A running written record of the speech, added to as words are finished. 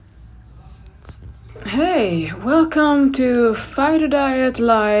Hey, welcome to Fight a Diet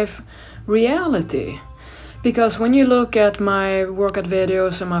Life reality. Because when you look at my workout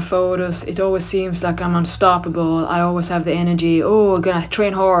videos and my photos, it always seems like I'm unstoppable. I always have the energy. Oh, I'm gonna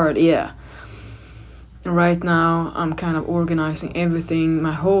train hard, yeah. And right now, I'm kind of organizing everything,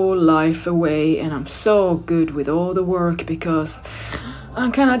 my whole life away, and I'm so good with all the work because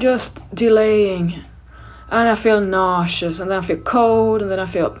I'm kind of just delaying. And I feel nauseous, and then I feel cold, and then I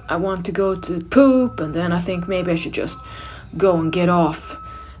feel I want to go to poop, and then I think maybe I should just go and get off,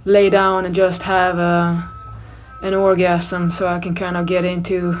 lay down and just have an orgasm so I can kind of get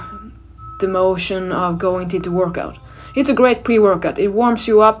into the motion of going to the workout. It's a great pre-workout. It warms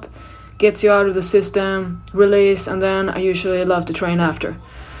you up, gets you out of the system, release, and then I usually love to train after.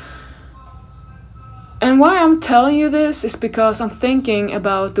 And why I'm telling you this is because I'm thinking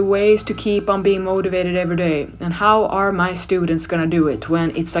about the ways to keep on being motivated every day. And how are my students gonna do it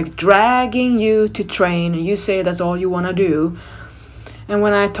when it's like dragging you to train and you say that's all you wanna do. And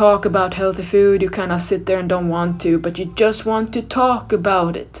when I talk about healthy food, you kind of sit there and don't want to, but you just want to talk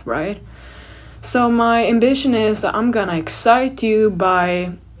about it, right? So my ambition is that I'm gonna excite you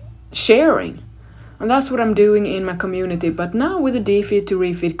by sharing. And that's what I'm doing in my community. But now with the defeed to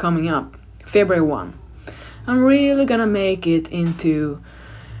refeed coming up, February 1. I'm really gonna make it into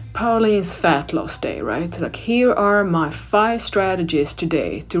Pauline's fat loss day, right? Like, here are my 5 strategies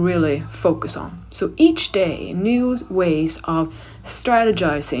today to really focus on. So each day, new ways of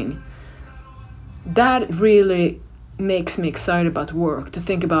strategizing. That really makes me excited about work, to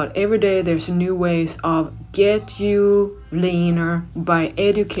think about every day there's new ways of get you leaner by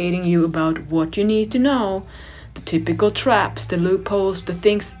educating you about what you need to know, the typical traps, the loopholes, the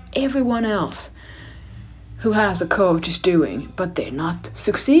things everyone else who has a coach is doing, but they're not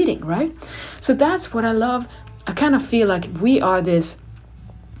succeeding, right? So that's what I love. I kind of feel like we are this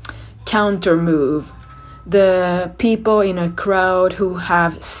counter move, the people in a crowd who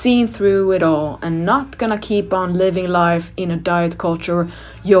have seen through it all and not gonna keep on living life in a diet culture,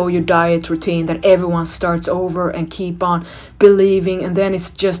 yo-yo diet routine that everyone starts over and keep on believing, and then it's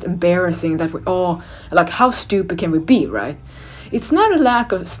just embarrassing that we all, like, how stupid can we be, right? It's not a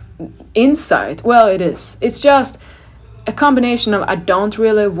lack of insight. Well, it is. It's just a combination of I don't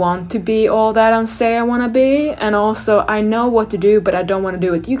really want to be all that I say I want to be, and also I know what to do, but I don't want to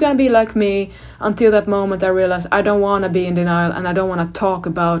do it. You're going to be like me until that moment I realize I don't want to be in denial and I don't want to talk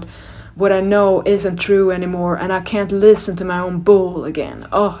about what I know isn't true anymore, and I can't listen to my own bull again.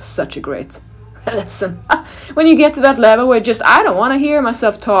 Oh, such a great lesson. When you get to that level where just I don't want to hear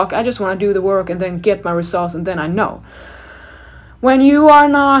myself talk, I just want to do the work and then get my results, and then I know. When you are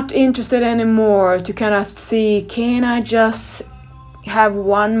not interested anymore to kind of see, can I just have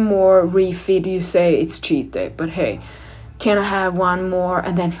one more refeed? You say it's cheat day, but hey, can I have one more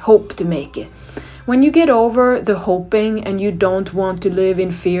and then hope to make it? When you get over the hoping and you don't want to live in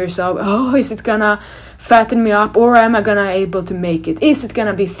fears of, oh, is it gonna fatten me up, or am I gonna able to make it? Is it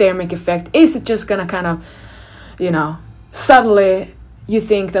gonna be thermic effect? Is it just gonna kind of, suddenly you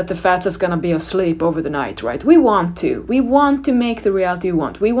think that the fats is gonna be asleep over the night, right? We want to make the reality we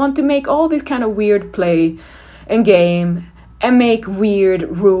want. We want to make all this kind of weird play and game and make weird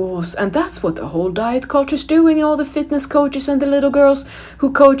rules. And that's what the whole diet culture is doing, and all the fitness coaches and the little girls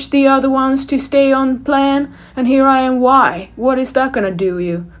who coach the other ones to stay on plan. And here I am, why? What is that gonna do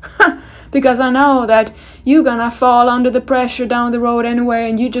you? Because I know that you're gonna fall under the pressure down the road anyway,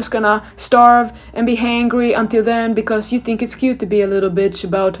 and you're just gonna starve and be hangry until then because you think it's cute to be a little bitch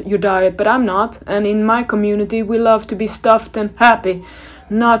about your diet, but I'm not. And in my community, we love to be stuffed and happy,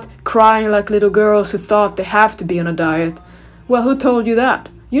 not crying like little girls who thought they have to be on a diet. Well, who told you that?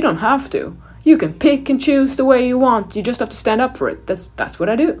 You don't have to. You can pick and choose the way you want. You just have to stand up for it. That's what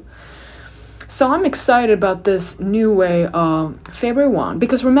I do. So I'm excited about this new way of February 1,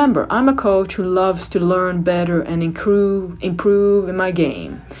 because remember, I'm a coach who loves to learn better and improve in my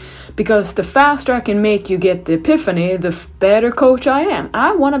game. Because the faster I can make you get the epiphany, the better coach I am.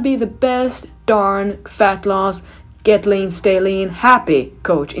 I want to be the best darn fat loss, get lean, stay lean, happy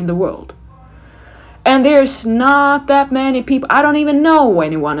coach in the world. And there's not that many people, I don't even know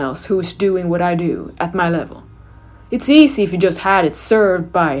anyone else who's doing what I do at my level. It's easy if you just had it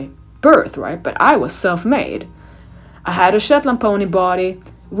served by birth, right? But I was self-made. I had a Shetland pony body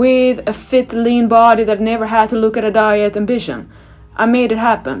with a fit, lean body that never had to look at a diet ambition. I made it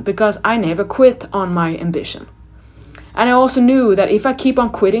happen because I never quit on my ambition. And I also knew that if I keep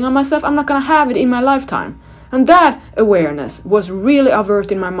on quitting on myself, I'm not going to have it in my lifetime. And that awareness was really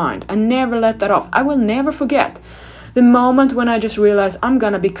overt in my mind. I never let that off. I will never forget The moment when I just realize I'm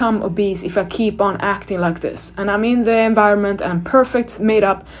gonna become obese if I keep on acting like this, and I'm in the environment and I'm perfect, made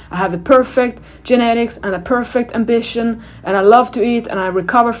up, I have the perfect genetics and the perfect ambition, and I love to eat and I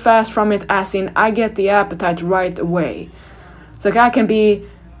recover fast from it, as in I get the appetite right away. It's like I can be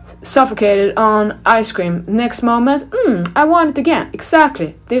suffocated on ice cream. Next moment, I want it again.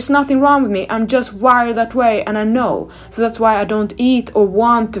 Exactly. There's nothing wrong with me. I'm just wired that way, and I know. So that's why I don't eat or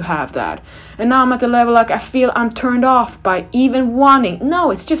want to have that. And now I'm at the level like I feel I'm turned off by even wanting.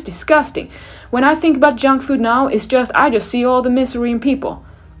 No, it's just disgusting. When I think about junk food now, I just see all the misery in people.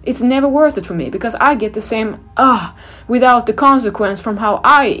 It's never worth it for me because I get the same without the consequence from how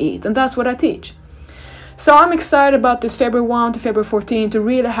I eat, and that's what I teach. So I'm excited about this February 1 to February 14 to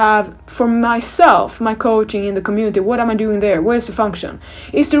really have for myself, my coaching in the community. What am I doing there? Where's the function?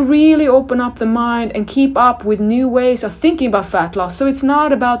 Is to really open up the mind and keep up with new ways of thinking about fat loss. So it's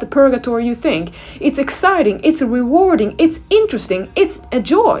not about the purgatory you think. It's exciting, it's rewarding, it's interesting, it's a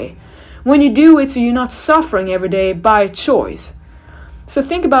joy. When you do it so you're not suffering every day by choice. So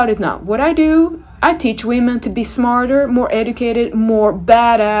think about it now. What I do, I teach women to be smarter, more educated, more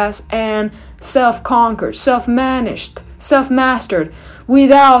badass, and self-conquered, self-managed, self-mastered,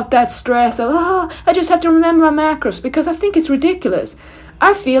 without that stress of, I just have to remember my macros, because I think it's ridiculous.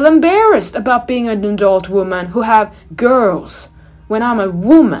 I feel embarrassed about being an adult woman who have girls when I'm a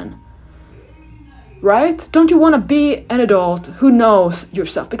woman. Right? Don't you want to be an adult who knows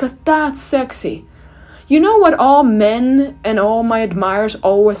yourself? Because that's sexy. You know what all men and all my admirers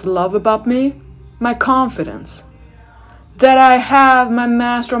always love about me? My confidence. That I have my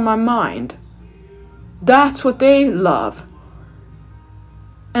master on my mind. That's what they love.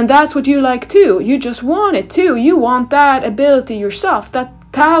 And that's what you like too. You just want it too. You want that ability yourself. That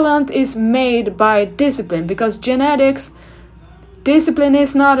talent is made by discipline, because discipline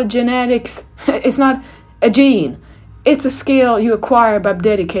is not a genetics. It's not a gene. It's a skill you acquire by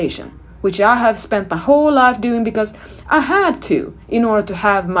dedication, which I have spent my whole life doing because I had to in order to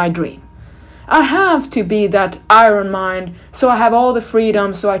have my dream. I have to be that iron mind, so I have all the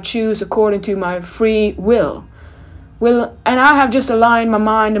freedom, so I choose according to my free will. And I have just aligned my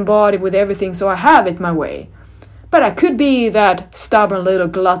mind and body with everything, so I have it my way. But I could be that stubborn little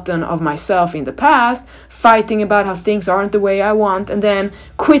glutton of myself in the past, fighting about how things aren't the way I want, and then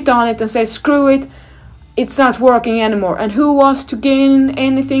quit on it and say, screw it, it's not working anymore. And who was to gain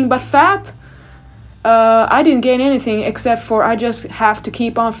anything but fat? I didn't gain anything except for I just have to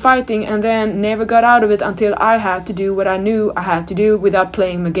keep on fighting, and then never got out of it until I had to do what I knew I had to do without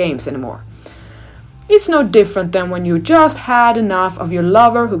playing my games anymore. It's no different than when you just had enough of your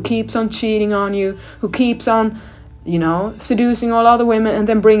lover who keeps on cheating on you, who keeps on, seducing all other women and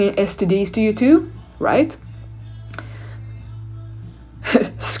then bringing STDs to you too, right?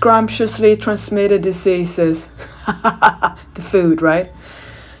 Scrumptiously transmitted diseases. The food, right?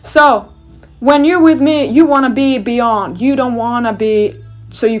 So, when you're with me, you want to be beyond. You don't want to be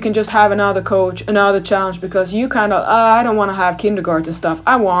so you can just have another coach, another challenge, because you I don't want to have kindergarten stuff.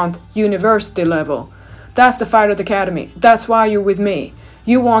 I want university level. That's the Fight Out Academy. That's why you're with me.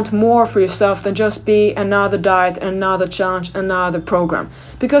 You want more for yourself than just be another diet, another challenge, another program.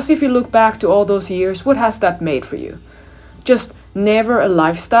 Because if you look back to all those years, what has that made for you? Just never a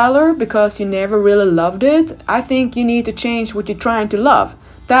lifestyler because you never really loved it? I think you need to change what you're trying to love.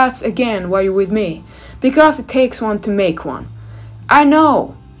 That's again why you're with me. Because it takes one to make one. I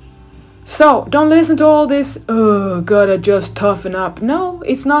know. So, don't listen to all this, gotta just toughen up. No,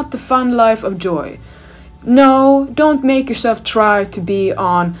 it's not the fun life of joy. No, don't make yourself try to be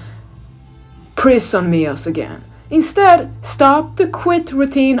on prison meals again. Instead, stop the quit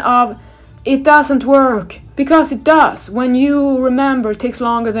routine of it doesn't work. Because it does. When you remember, it takes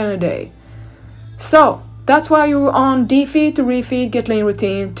longer than a day. So, that's why you're on defeed to refeed, get lean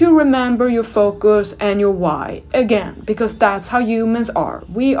routine, to remember your focus and your why. Again, because that's how humans are.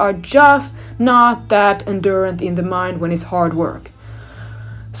 We are just not that endurant in the mind when it's hard work.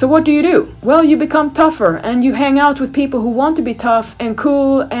 So what do? Well, you become tougher and you hang out with people who want to be tough and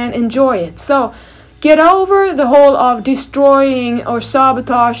cool and enjoy it. So get over the whole of destroying or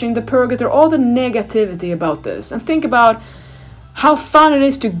sabotaging the purgatory, all the negativity about this, and think about how fun it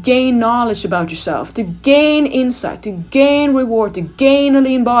is to gain knowledge about yourself, to gain insight, to gain reward, to gain a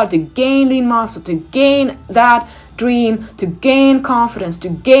lean body, to gain lean muscle, to gain that dream, to gain confidence, to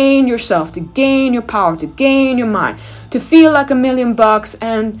gain yourself, to gain your power, to gain your mind, to feel like $1,000,000,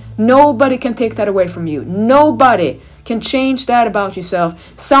 and nobody can take that away from you. Nobody can change that about yourself.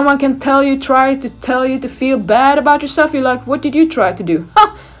 Someone can try to tell you to feel bad about yourself. You're like, what did you try to do?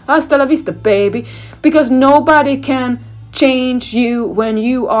 Hasta la vista, baby. Because nobody can change you when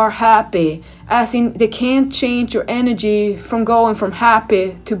you are happy. As in, they can't change your energy from going from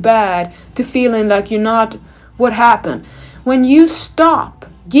happy to bad to feeling like you're not what happened. When you stop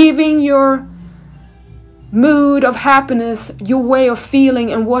giving your mood of happiness, your way of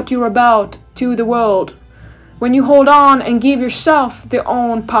feeling and what you're about to the world, when you hold on and give yourself the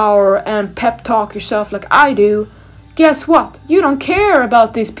own power and pep talk yourself like I do, guess what? You don't care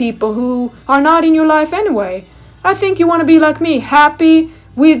about these people who are not in your life anyway. I think you want to be like me, happy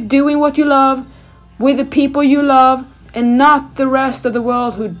with doing what you love, with the people you love, and not the rest of the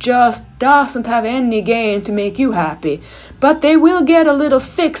world who just doesn't have any gain to make you happy. But they will get a little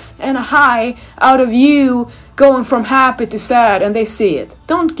fix and a high out of you going from happy to sad, and they see it.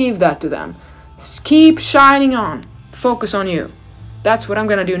 Don't give that to them. Keep shining on. Focus on you. That's what I'm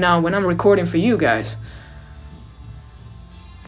gonna do now when I'm recording for you guys.